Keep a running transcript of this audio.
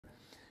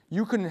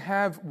You can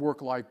have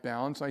work-life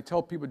balance. I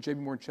tell people at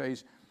JPMorgan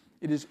Chase,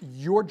 it is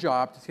your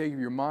job to take care of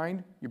your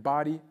mind, your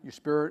body, your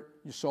spirit,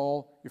 your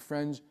soul, your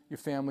friends, your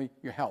family,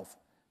 your health.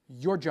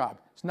 Your job.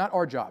 It's not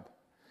our job.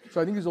 So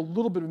I think there's a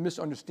little bit of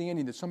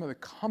misunderstanding that some of the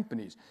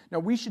companies, now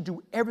we should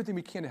do everything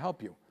we can to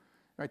help you.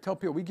 I tell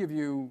people we give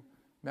you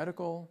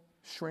medical,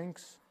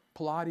 shrinks,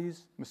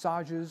 Pilates,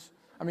 massages.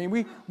 I mean,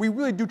 we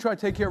really do try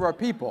to take care of our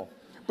people.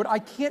 But I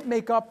can't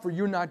make up for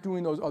you not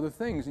doing those other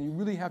things, and you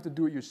really have to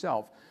do it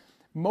yourself.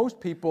 Most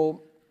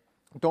people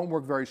don't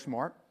work very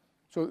smart.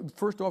 So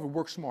first off,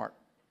 work smart.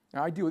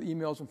 Now, I deal with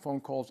emails and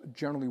phone calls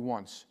generally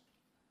once.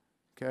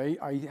 Okay?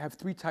 I have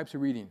 3 types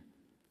of reading.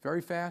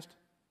 Very fast,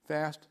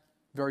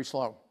 very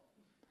slow.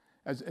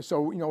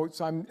 So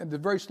the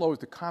very slow is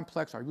the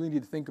complex. I really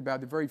need to think about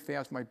it. The very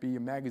fast might be a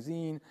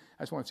magazine.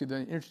 I just want to see if they're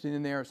interested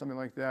in there or something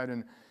like that.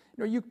 And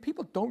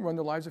people don't run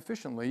their lives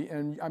efficiently.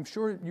 And I'm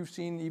sure you've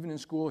seen, even in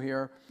school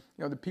here,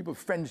 the people are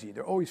frenzied.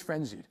 They're always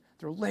frenzied.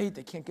 They're late.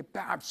 They can't get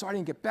back. I'm sorry I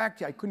didn't get back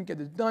to you. I couldn't get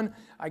this done.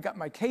 I got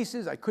my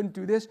cases. I couldn't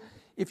do this.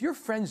 If you're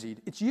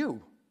frenzied, it's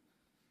you.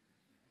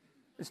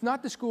 It's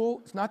not the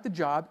school. It's not the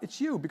job. It's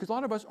you, because a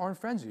lot of us aren't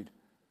frenzied.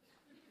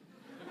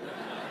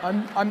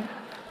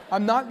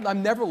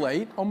 I'm never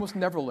late, almost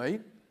never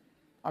late.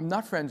 I'm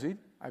not frenzied.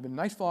 I have a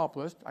nice follow-up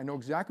list. I know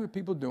exactly what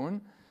people are doing.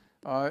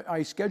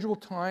 I schedule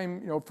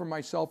time, for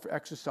myself for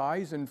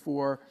exercise and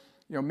for,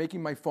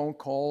 making my phone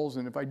calls.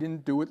 And if I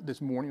didn't do it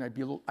this morning,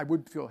 I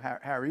would feel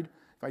harried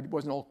if I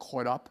wasn't all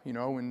caught up,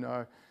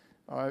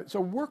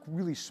 So work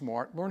really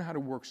smart. Learn how to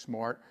work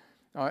smart.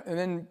 And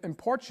then in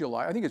parts of your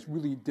life, I think it's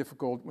really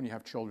difficult when you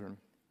have children.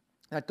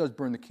 That does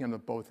burn the candle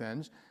at both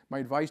ends. My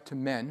advice to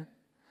men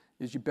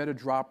is you better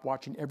drop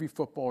watching every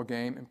football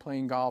game and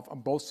playing golf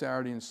on both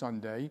Saturday and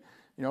Sunday.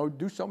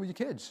 Do something with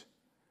your kids.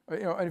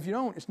 And if you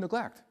don't, it's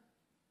neglect.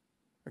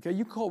 Okay,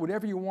 you call it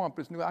whatever you want,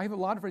 but it's neglect. I have a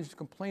lot of friends who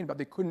complain about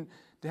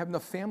they have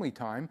enough family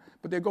time,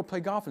 but they go play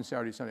golf on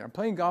Saturday and Sunday. I'm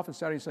playing golf on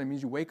Saturday and Sunday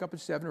means you wake up at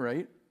 7 or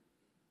 8,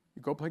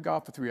 you go play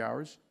golf for 3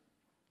 hours,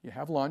 you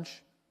have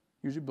lunch,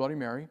 usually Bloody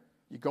Mary,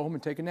 you go home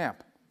and take a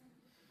nap.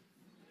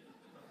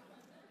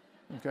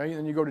 Okay, and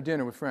then you go to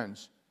dinner with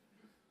friends.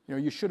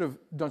 You should have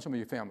done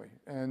something with your family.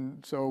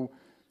 And so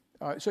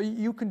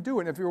you can do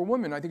it. And if you're a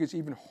woman, I think it's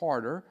even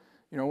harder.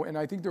 And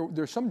I think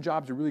there's some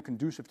jobs that are really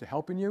conducive to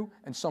helping you,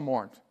 and some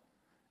aren't.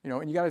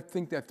 And you got to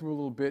think that through a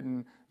little bit.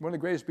 And one of the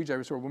greatest speeches I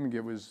ever saw a woman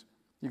give was,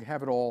 you can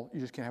have it all,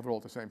 you just can't have it all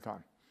at the same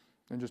time.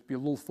 And just be a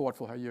little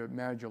thoughtful how you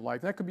manage your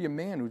life. And that could be a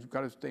man who's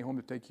got to stay home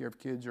to take care of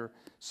kids or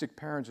sick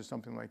parents or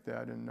something like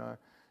that. And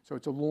so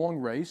it's a long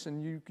race,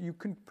 and you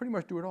can pretty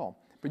much do it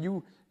all. But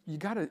you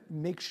got to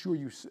make sure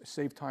you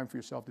save time for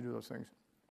yourself to do those things.